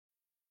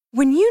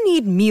When you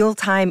need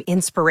mealtime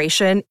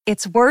inspiration,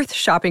 it's worth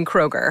shopping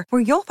Kroger,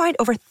 where you'll find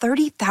over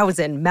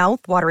 30,000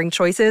 mouth-watering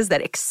choices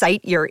that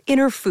excite your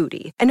inner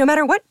foodie. And no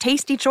matter what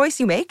tasty choice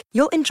you make,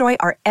 you'll enjoy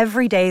our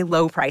everyday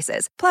low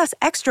prices, plus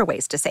extra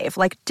ways to save,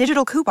 like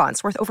digital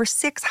coupons worth over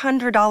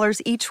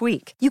 $600 each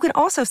week. You can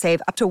also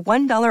save up to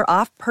 $1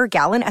 off per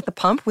gallon at the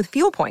pump with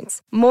fuel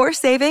points. More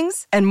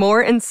savings and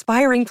more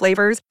inspiring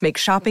flavors make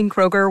shopping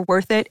Kroger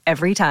worth it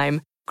every time.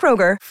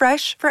 Kroger,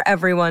 fresh for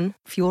everyone.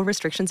 Fuel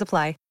restrictions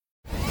apply.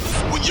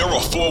 When you're a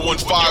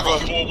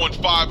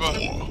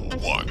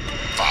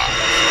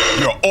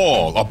 415er, you're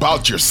all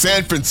about your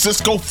San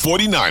Francisco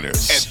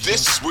 49ers. And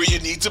this is where you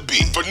need to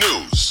be for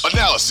news,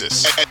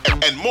 analysis,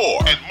 and more.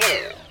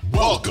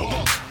 Welcome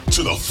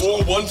to the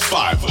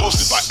 415,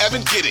 hosted by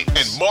Evan Gidding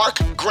and Mark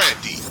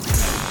Grandy.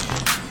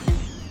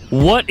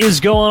 What is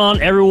going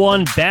on,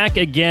 everyone? Back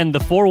again, the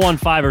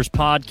 415ers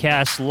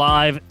podcast,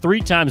 live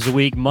 3 times a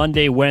week,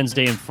 Monday,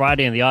 Wednesday, and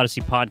Friday on the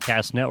Odyssey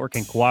Podcast Network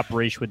in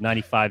cooperation with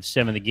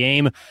 95.7 The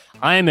Game.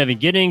 I am Evan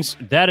Giddings.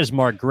 That is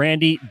Mark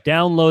Grandy.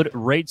 Download,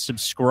 rate,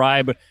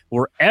 subscribe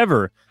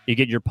wherever you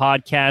get your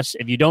podcasts.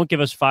 If you don't give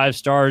us 5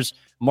 stars,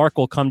 Mark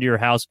will come to your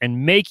house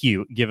and make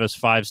you give us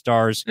 5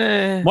 stars.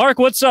 Mark,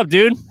 what's up,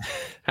 dude?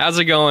 How's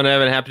it going,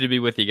 Evan? Happy to be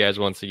with you guys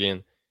once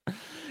again.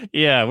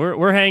 Yeah,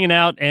 we're hanging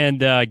out and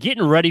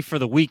getting ready for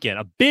the weekend,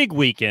 a big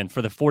weekend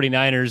for the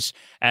 49ers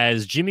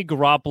as Jimmy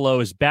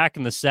Garoppolo is back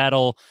in the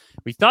saddle.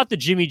 We thought the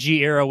Jimmy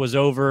G era was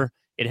over.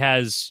 It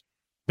has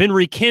been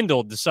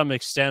rekindled to some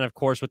extent, of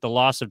course, with the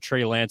loss of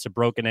Trey Lance, a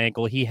broken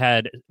ankle. He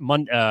had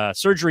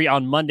surgery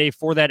on Monday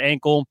for that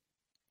ankle.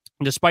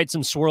 Despite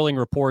some swirling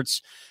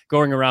reports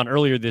going around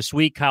earlier this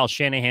week, Kyle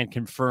Shanahan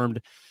confirmed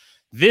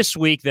this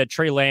week that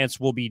Trey Lance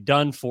will be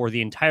done for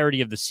the entirety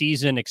of the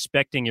season,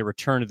 expecting a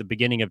return at the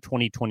beginning of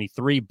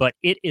 2023. But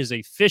it is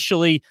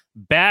officially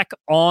back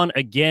on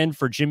again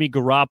for Jimmy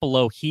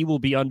Garoppolo. He will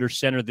be under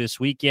center this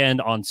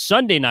weekend on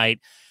Sunday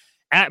night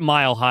at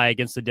Mile High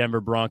against the Denver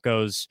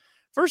Broncos.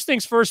 First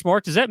things first,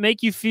 Mark, does that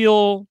make you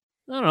feel,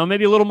 I don't know,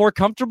 maybe a little more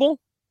comfortable?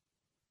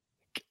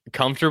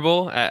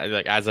 Comfortable?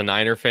 Like as a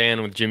Niner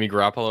fan with Jimmy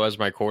Garoppolo as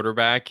my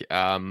quarterback,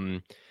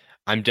 I'm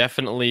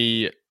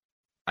definitely...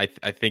 I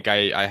think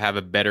I have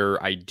a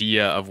better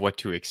idea of what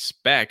to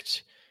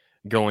expect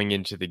going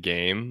into the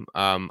game.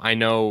 I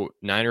know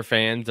Niner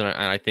fans, and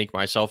I think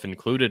myself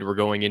included, were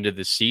going into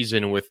the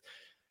season with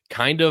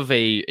kind of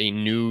a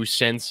new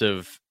sense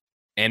of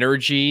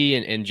energy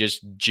and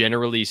just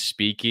generally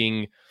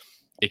speaking,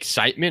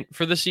 excitement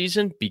for the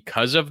season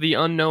because of the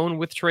unknown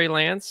with Trey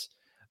Lance.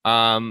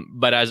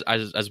 But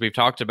as we've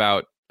talked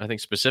about, I think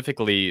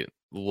specifically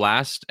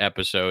last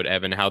episode,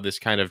 Evan, how this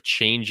kind of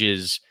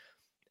changes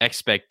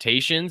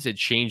expectations. It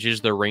changes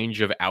the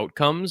range of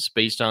outcomes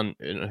based on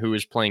who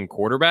is playing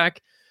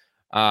quarterback.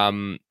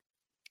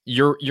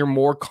 You're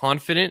more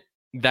confident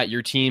that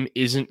your team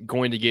isn't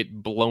going to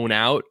get blown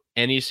out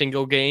any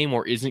single game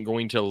or isn't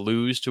going to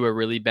lose to a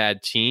really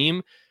bad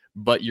team,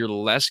 but you're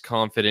less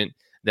confident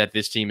that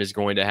this team is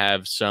going to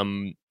have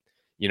some,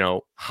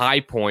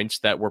 high points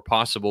that were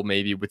possible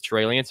maybe with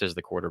Trey Lance as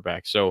the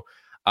quarterback. So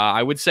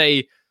I would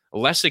say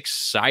less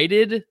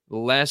excited,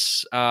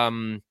 less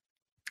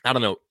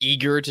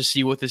eager to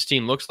see what this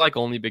team looks like,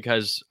 only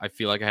because I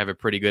feel like I have a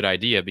pretty good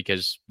idea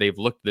because they've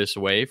looked this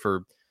way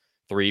for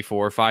 3,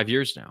 4, 5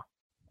 years now.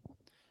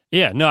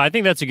 Yeah, no, I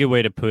think that's a good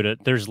way to put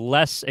it. There's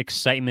less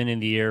excitement in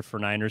the air for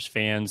Niners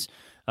fans,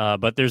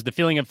 but there's the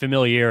feeling of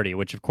familiarity,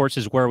 which, of course,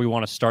 is where we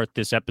want to start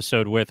this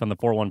episode with on the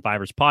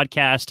 415ers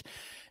podcast.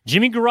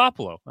 Jimmy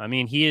Garoppolo, I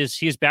mean, he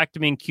is back to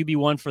being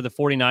QB1 for the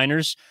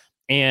 49ers,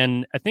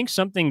 and I think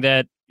something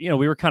that, we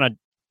were kind of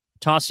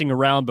tossing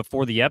around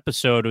before the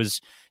episode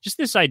was just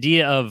this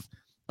idea of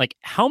like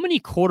how many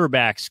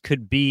quarterbacks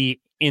could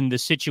be in the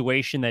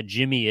situation that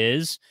Jimmy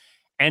is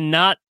and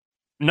not,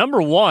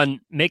 number one,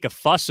 make a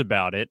fuss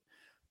about it.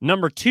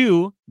 Number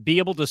two, be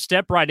able to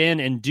step right in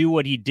and do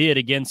what he did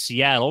against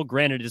Seattle.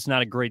 Granted, it's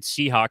not a great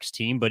Seahawks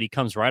team, but he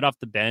comes right off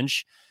the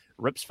bench,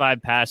 rips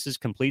 5 passes,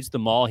 completes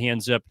them all. He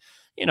ends up,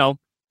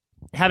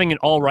 having an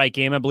all-right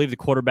game. I believe the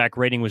quarterback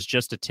rating was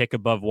just a tick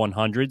above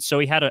 100. So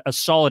he had a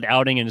solid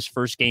outing in his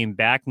first game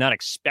back, not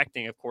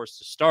expecting, of course,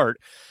 to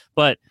start.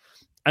 But,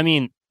 I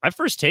mean, my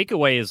first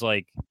takeaway is,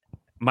 like,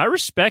 my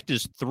respect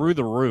is through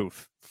the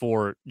roof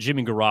for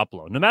Jimmy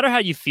Garoppolo. No matter how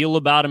you feel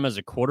about him as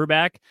a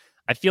quarterback,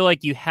 I feel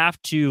like you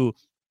have to,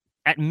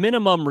 at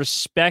minimum,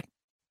 respect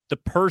the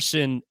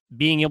person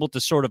being able to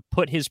sort of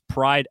put his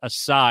pride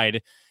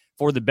aside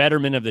for the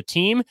betterment of the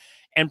team.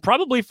 And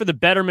probably for the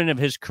betterment of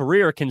his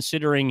career,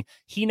 considering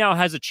he now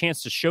has a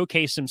chance to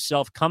showcase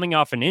himself coming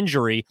off an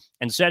injury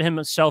and set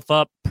himself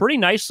up pretty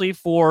nicely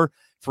for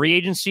free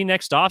agency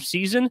next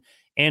offseason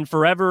and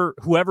forever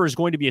whoever is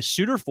going to be a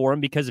suitor for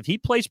him. Because if he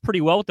plays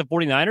pretty well with the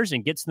 49ers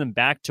and gets them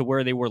back to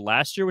where they were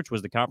last year, which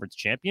was the conference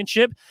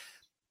championship,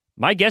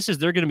 my guess is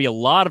there are going to be a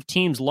lot of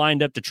teams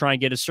lined up to try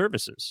and get his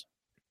services.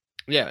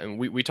 Yeah, and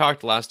we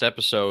talked last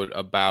episode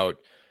about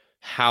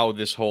how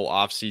this whole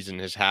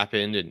offseason has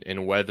happened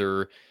and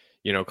whether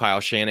Kyle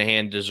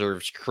Shanahan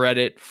deserves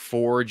credit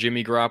for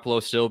Jimmy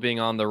Garoppolo still being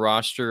on the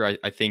roster.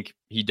 I think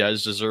he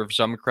does deserve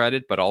some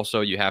credit, but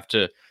also you have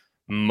to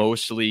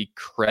mostly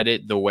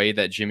credit the way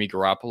that Jimmy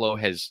Garoppolo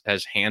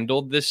has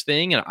handled this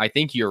thing. And I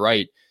think you're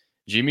right.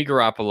 Jimmy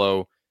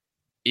Garoppolo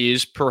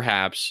is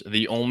perhaps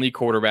the only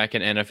quarterback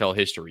in NFL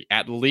history,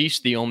 at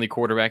least the only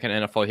quarterback in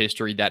NFL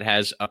history that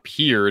has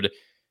appeared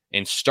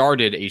and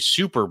started a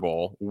Super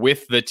Bowl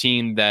with the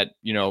team that,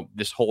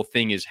 this whole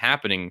thing is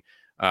happening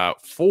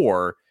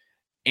for,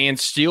 and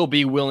still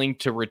be willing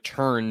to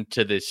return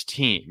to this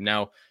team.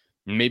 Now,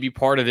 maybe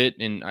part of it,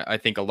 and I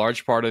think a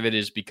large part of it,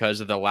 is because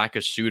of the lack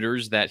of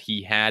suitors that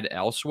he had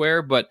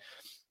elsewhere, but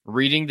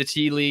reading the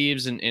tea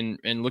leaves and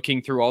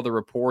looking through all the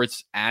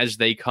reports as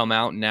they come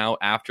out now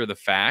after the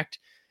fact,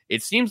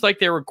 it seems like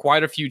there were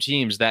quite a few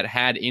teams that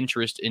had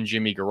interest in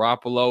Jimmy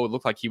Garoppolo. It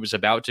looked like he was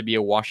about to be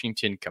a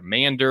Washington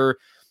Commander.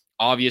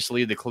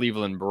 Obviously, the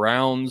Cleveland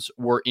Browns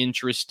were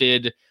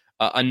interested.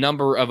 A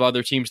number of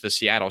other teams, the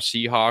Seattle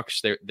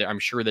Seahawks, I'm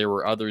sure there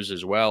were others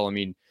as well. I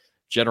mean,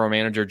 General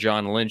Manager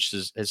John Lynch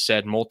has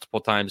said multiple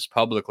times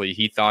publicly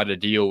he thought a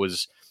deal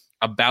was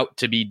about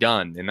to be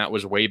done, and that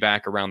was way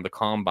back around the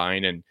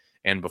Combine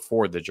and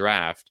before the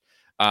draft.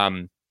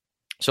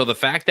 So the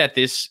fact that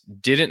this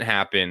didn't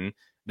happen,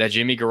 that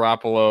Jimmy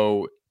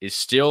Garoppolo is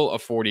still a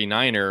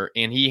 49er,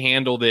 and he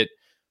handled it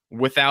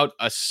without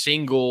a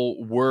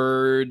single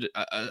word,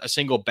 a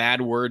single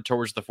bad word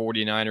towards the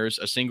 49ers,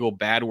 a single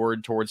bad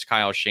word towards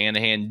Kyle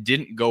Shanahan,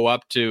 didn't go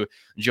up to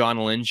John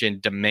Lynch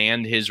and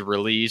demand his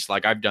release.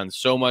 Like, I've done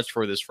so much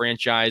for this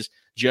franchise,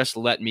 just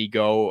let me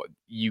go.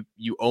 You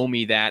owe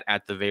me that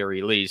at the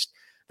very least.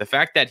 The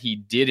fact that he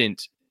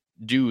didn't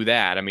do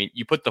that, I mean,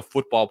 you put the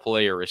football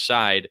player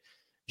aside,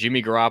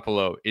 Jimmy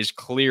Garoppolo is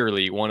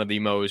clearly one of the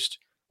most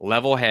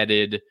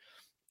level-headed,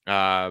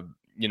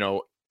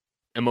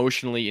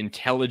 emotionally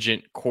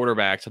intelligent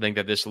quarterbacks I think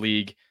that this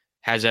league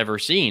has ever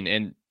seen.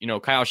 And,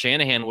 Kyle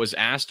Shanahan was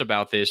asked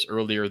about this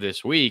earlier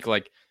this week.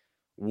 Like,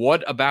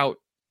 what about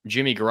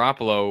Jimmy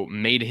Garoppolo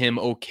made him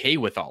okay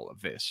with all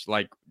of this?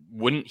 Like,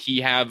 wouldn't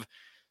he have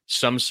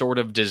some sort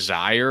of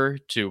desire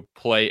to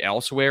play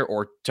elsewhere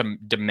or to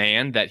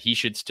demand that he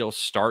should still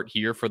start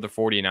here for the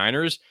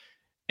 49ers?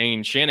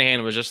 And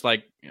Shanahan was just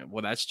like,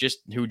 well, that's just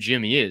who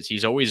Jimmy is.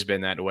 He's always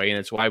been that way, and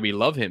it's why we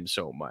love him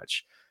so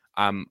much.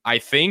 I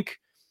think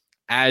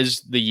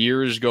as the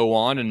years go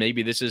on, and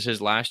maybe this is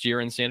his last year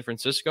in San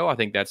Francisco, I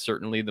think that's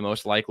certainly the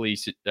most likely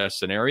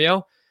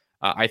scenario.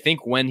 I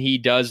think when he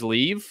does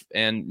leave,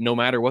 and no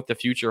matter what the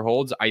future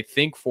holds, I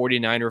think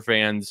 49er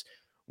fans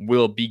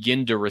will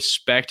begin to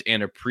respect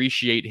and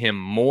appreciate him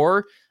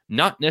more,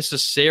 not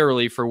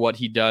necessarily for what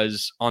he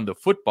does on the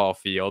football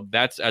field.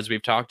 That's, as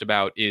we've talked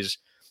about, is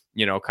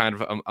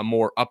kind of a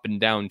more up and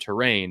down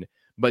terrain,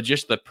 but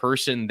just the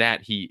person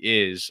that he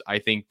is, I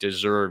think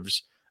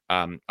deserves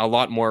a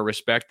lot more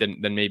respect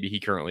than maybe he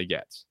currently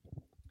gets.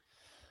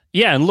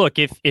 Yeah, and look,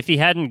 if he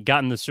hadn't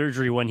gotten the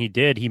surgery when he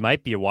did, he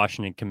might be a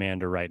Washington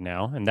Commander right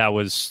now, and that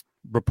was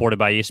reported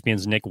by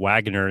ESPN's Nick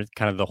Wagner,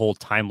 kind of the whole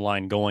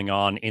timeline going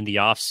on in the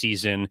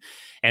offseason.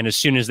 And as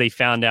soon as they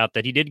found out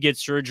that he did get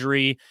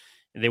surgery,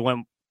 they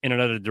went in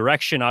another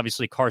direction.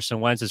 Obviously, Carson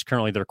Wentz is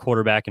currently their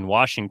quarterback in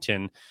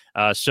Washington.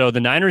 So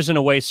the Niners, in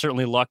a way,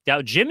 certainly lucked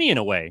out. Jimmy, in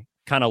a way,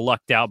 kind of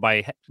lucked out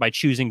by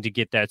choosing to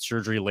get that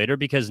surgery later,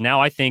 because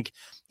now I think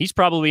he's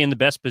probably in the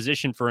best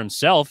position for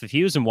himself. If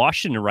he was in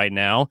Washington right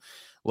now,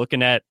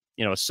 looking at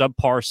a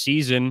subpar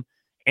season,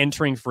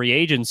 entering free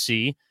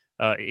agency,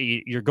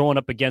 you're going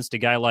up against a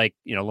guy like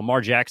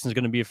Lamar Jackson's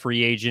going to be a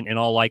free agent in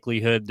all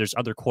likelihood. There's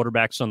other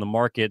quarterbacks on the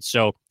market,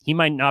 so he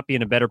might not be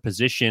in a better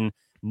position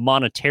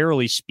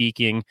monetarily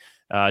speaking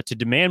to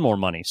demand more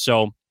money.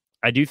 So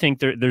I do think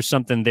there's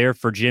something there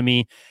for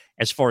Jimmy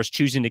as far as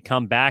choosing to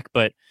come back,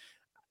 but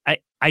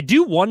I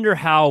do wonder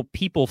how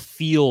people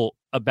feel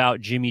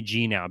about Jimmy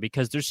G now,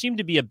 because there seemed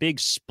to be a big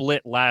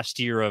split last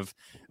year of,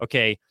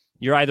 okay,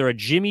 you're either a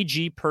Jimmy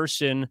G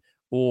person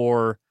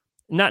or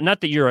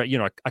not that you're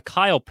a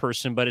Kyle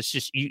person, but it's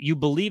just you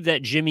believe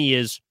that Jimmy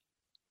is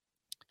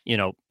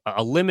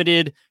a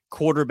limited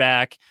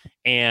quarterback,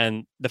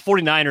 and the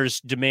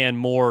 49ers demand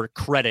more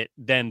credit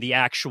than the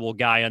actual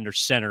guy under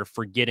center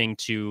for getting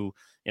to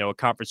a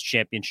conference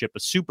championship, a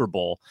Super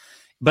Bowl.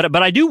 But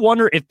I do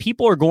wonder if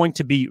people are going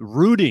to be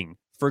rooting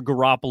for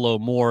Garoppolo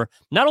more,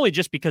 not only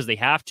just because they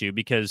have to,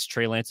 because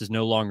Trey Lance is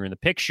no longer in the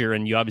picture,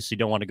 and you obviously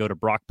don't want to go to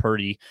Brock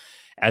Purdy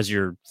as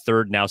your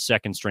third, now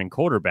second string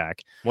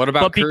quarterback. What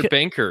about Kurt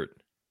Benkert?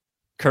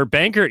 Kurt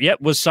Benkert,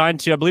 was signed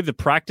to, I believe, the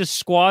practice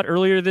squad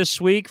earlier this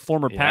week.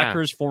 Former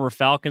Packers, former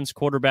Falcons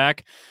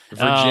quarterback.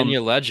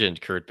 Virginia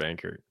legend, Kurt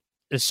Benkert.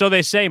 So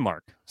they say,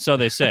 Mark. So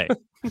they say.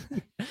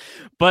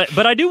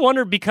 But I do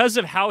wonder, because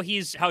of how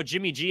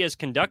Jimmy G has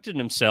conducted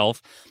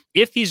himself,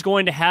 if he's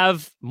going to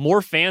have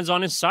more fans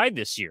on his side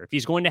this year, if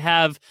he's going to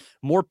have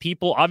more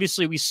people.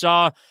 Obviously, we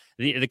saw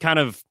the kind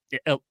of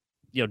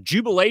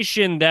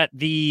jubilation that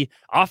the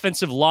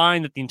offensive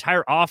line, that the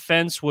entire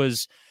offense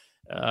was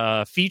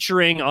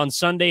featuring on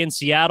Sunday in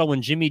Seattle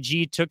when Jimmy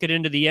G took it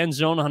into the end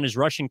zone on his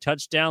rushing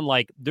touchdown.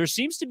 Like, there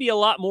seems to be a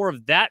lot more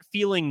of that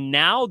feeling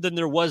now than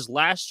there was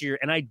last year.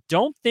 And I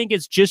don't think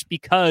it's just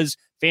because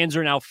fans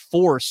are now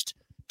forced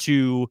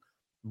to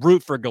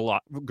root for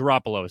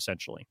Garoppolo,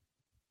 essentially.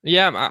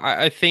 Yeah,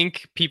 I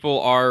think people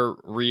are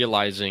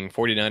realizing,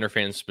 49er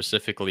fans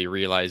specifically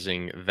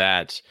realizing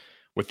that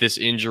with this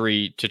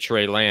injury to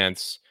Trey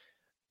Lance,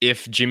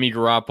 if Jimmy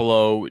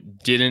Garoppolo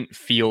didn't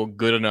feel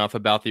good enough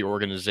about the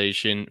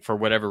organization, for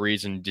whatever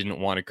reason, didn't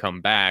want to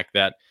come back,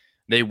 that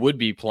they would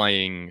be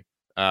playing,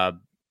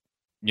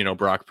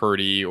 Brock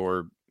Purdy,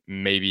 or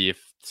maybe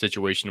if the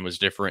situation was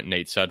different,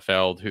 Nate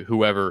Sudfeld,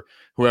 whoever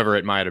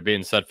it might have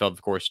been. Sudfeld,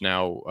 of course,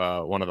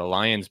 now one of the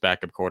Lions'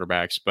 backup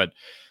quarterbacks. But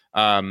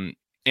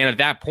and at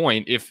that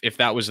point, if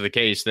that was the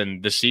case,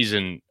 then the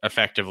season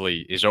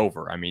effectively is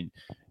over. I mean,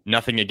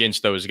 nothing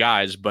against those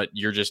guys, but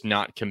you're just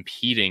not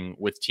competing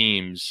with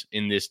teams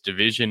in this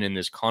division, in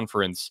this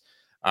conference,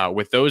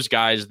 with those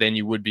guys than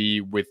you would be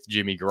with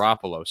Jimmy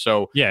Garoppolo.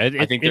 So yeah,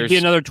 I think it'd be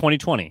another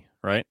 2020,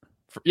 right?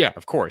 Yeah,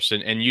 of course.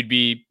 And you'd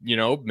be,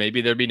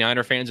 maybe there'd be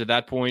Niner fans at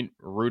that point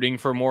rooting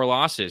for more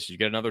losses. You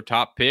get another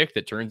top pick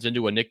that turns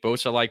into a Nick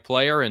Bosa-like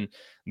player, and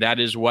that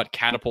is what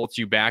catapults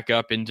you back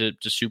up into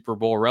Super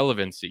Bowl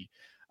relevancy.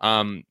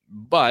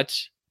 But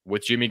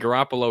with Jimmy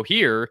Garoppolo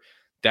here,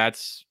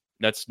 that's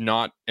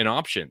not an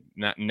option.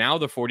 Now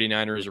the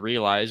 49ers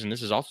realize, and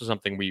this is also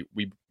something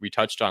we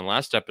touched on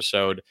last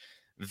episode,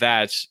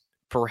 that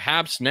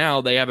perhaps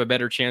now they have a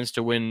better chance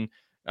to win,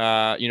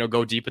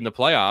 go deep in the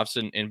playoffs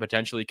and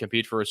potentially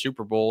compete for a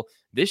Super Bowl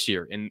this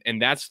year.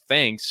 And that's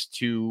thanks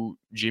to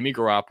Jimmy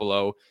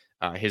Garoppolo,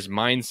 his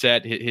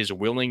mindset, his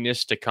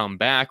willingness to come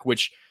back,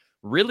 which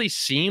really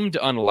seemed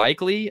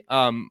unlikely.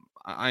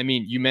 I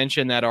mean, you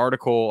mentioned that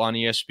article on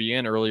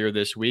ESPN earlier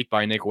this week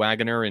by Nick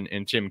Wagoner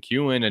and Tim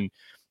Kewen,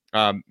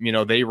 and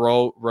they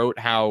wrote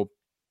how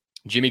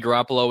Jimmy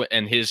Garoppolo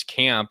and his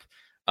camp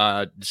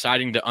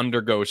deciding to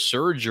undergo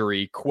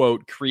surgery,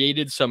 quote,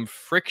 created some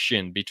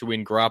friction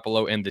between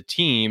Garoppolo and the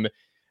team,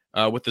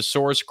 with the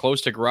source close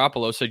to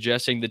Garoppolo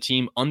suggesting the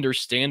team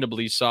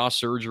understandably saw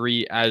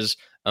surgery as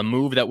a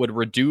move that would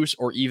reduce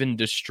or even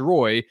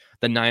destroy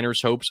the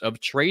Niners' hopes of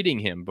trading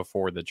him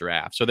before the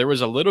draft. So there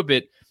was a little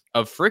bit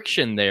of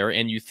friction there,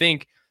 and you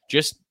think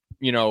just,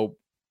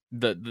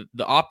 the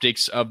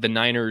optics of the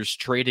Niners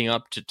trading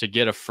up to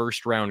get a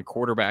first-round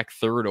quarterback,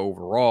 third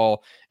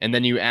overall, and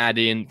then you add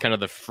in kind of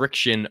the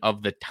friction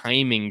of the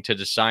timing to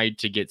decide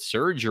to get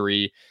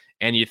surgery,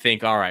 and you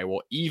think, all right,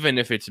 well, even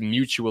if it's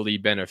mutually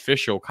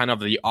beneficial, kind of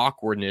the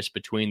awkwardness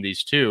between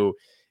these two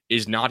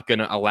is not going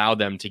to allow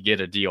them to get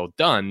a deal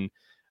done,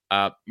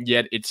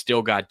 yet it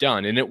still got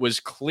done. And it was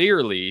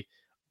clearly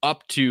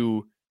up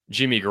to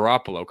Jimmy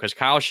Garoppolo, because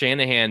Kyle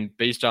Shanahan,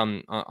 based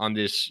on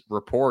this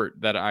report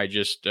that I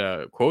just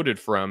quoted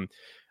from,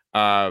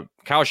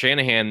 Kyle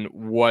Shanahan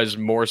was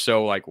more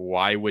so like,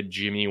 why would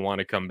Jimmy want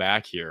to come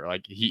back here?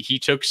 Like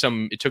it took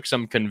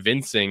some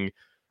convincing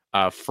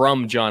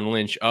from John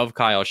Lynch of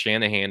Kyle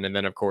Shanahan, and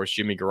then of course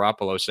Jimmy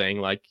Garoppolo saying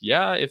like,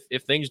 yeah,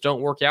 if things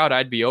don't work out,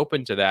 I'd be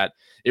open to that.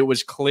 It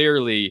was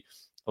clearly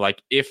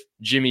like, if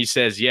Jimmy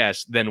says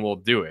yes, then we'll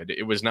do it.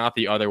 It was not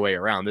the other way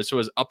around. This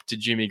was up to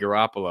Jimmy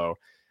Garoppolo.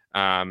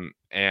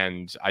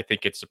 And I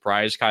think it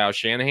surprised Kyle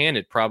Shanahan.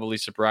 It probably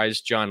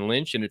surprised John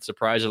Lynch, and it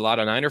surprised a lot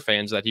of Niner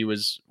fans that he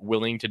was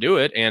willing to do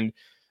it. And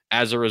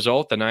as a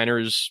result, the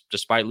Niners,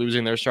 despite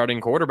losing their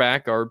starting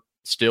quarterback, are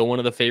still one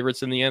of the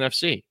favorites in the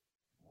NFC.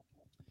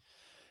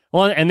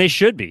 Well, and they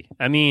should be.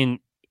 I mean,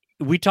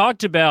 we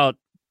talked about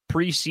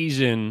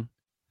preseason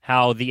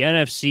how the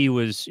NFC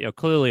was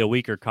clearly a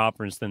weaker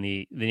conference than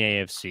the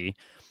AFC.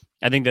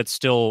 I think that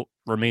still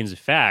remains a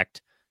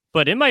fact.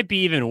 But it might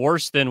be even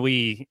worse than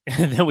we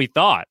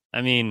thought.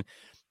 I mean,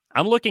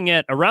 I'm looking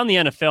at around the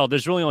NFL,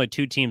 there's really only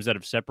two teams that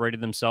have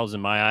separated themselves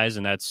in my eyes,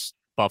 and that's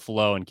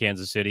Buffalo and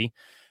Kansas City.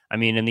 I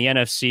mean, in the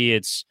NFC,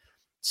 it's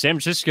San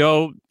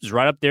Francisco is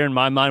right up there in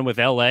my mind with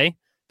LA,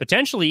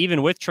 potentially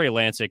even with Trey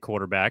Lance at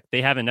quarterback.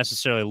 They haven't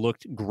necessarily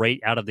looked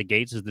great out of the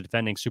gates as the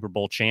defending Super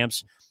Bowl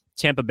champs.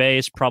 Tampa Bay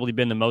has probably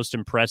been the most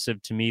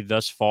impressive to me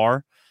thus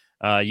far.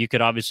 You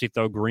could obviously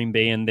throw Green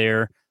Bay in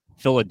there.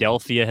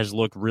 Philadelphia has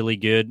looked really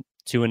good,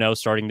 2-0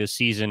 starting this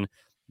season.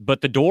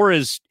 But the door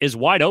is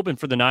wide open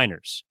for the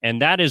Niners.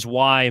 And that is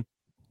why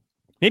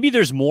maybe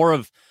there's more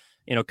of,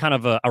 kind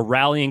of a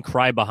rallying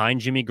cry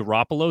behind Jimmy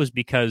Garoppolo, is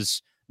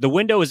because the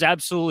window is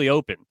absolutely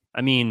open.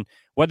 I mean,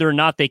 whether or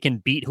not they can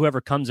beat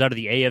whoever comes out of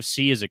the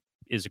AFC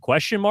is a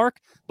question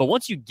mark. But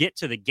once you get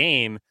to the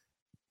game,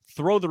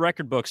 throw the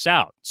record books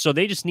out. So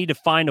they just need to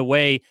find a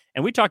way.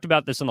 And we talked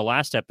about this in the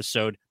last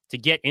episode, to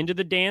get into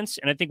the dance.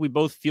 And I think we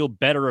both feel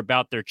better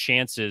about their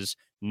chances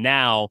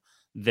now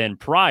than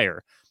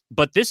prior.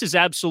 But this is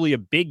absolutely a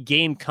big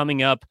game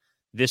coming up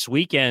this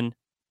weekend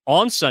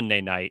on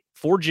Sunday night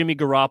for Jimmy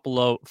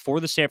Garoppolo, for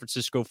the San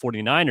Francisco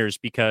 49ers,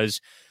 because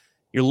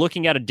you're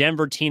looking at a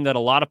Denver team that a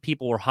lot of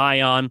people were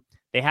high on.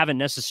 They haven't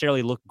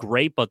necessarily looked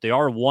great, but they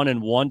are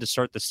 1-1 to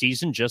start the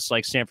season, just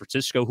like San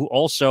Francisco, who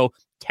also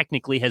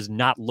technically has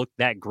not looked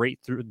that great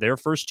through their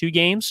first 2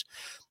 games.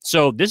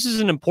 So this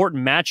is an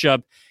important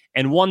matchup,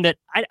 and one that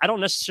I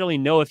don't necessarily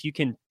know if you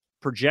can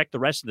project the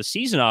rest of the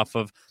season off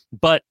of,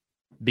 but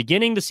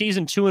beginning the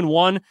season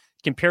 2-1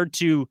 compared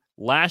to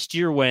last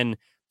year when,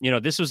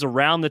 this was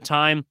around the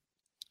time,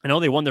 I know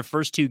they won their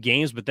first 2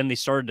 games, but then they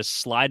started to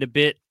slide a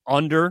bit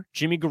under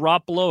Jimmy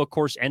Garoppolo, of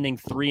course, ending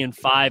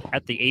 3-5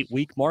 at the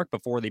 8-week mark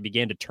before they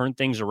began to turn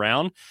things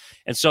around.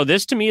 And so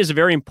this to me is a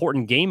very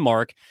important game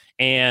mark,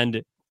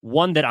 and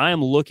one that I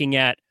am looking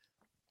at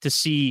to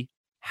see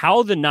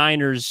how the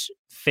Niners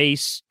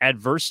face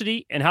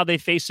adversity and how they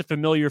face a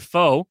familiar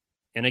foe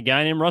in a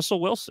guy named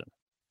Russell Wilson.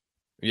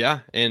 Yeah,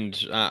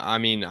 and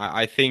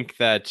I think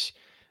that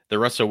the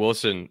Russell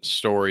Wilson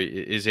story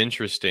is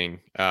interesting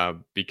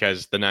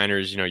because the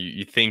Niners,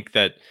 you think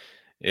that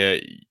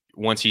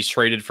once he's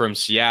traded from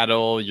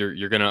Seattle,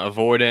 you're going to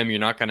avoid him. You're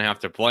not going to have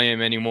to play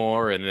him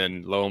anymore. And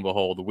then lo and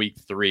behold, week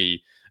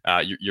 3,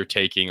 you're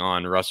taking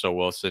on Russell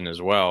Wilson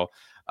as well.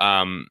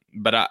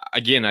 But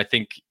again, I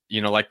think,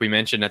 like we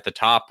mentioned at the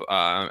top,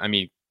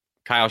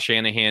 Kyle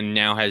Shanahan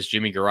now has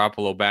Jimmy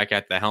Garoppolo back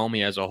at the helm. He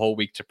has a whole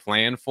week to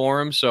plan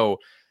for him. So,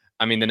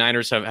 the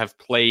Niners have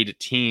played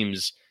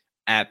teams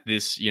at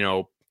this,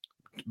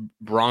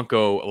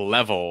 Bronco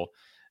level,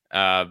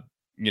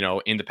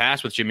 in the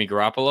past with Jimmy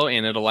Garoppolo,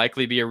 and it'll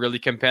likely be a really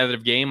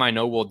competitive game. I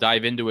know we'll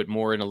dive into it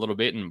more in a little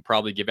bit and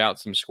probably give out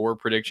some score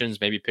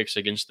predictions, maybe picks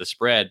against the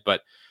spread.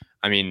 But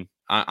I'm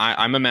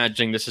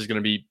imagining this is going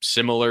to be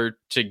similar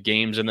to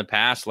games in the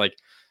past, like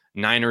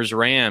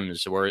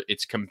Niners-Rams, where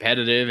it's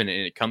competitive and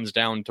it comes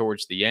down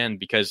towards the end,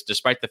 because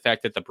despite the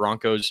fact that the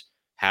Broncos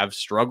have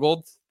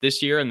struggled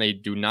this year and they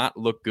do not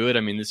look good,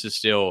 this is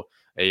still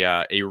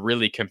a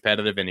really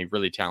competitive and a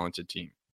really talented team.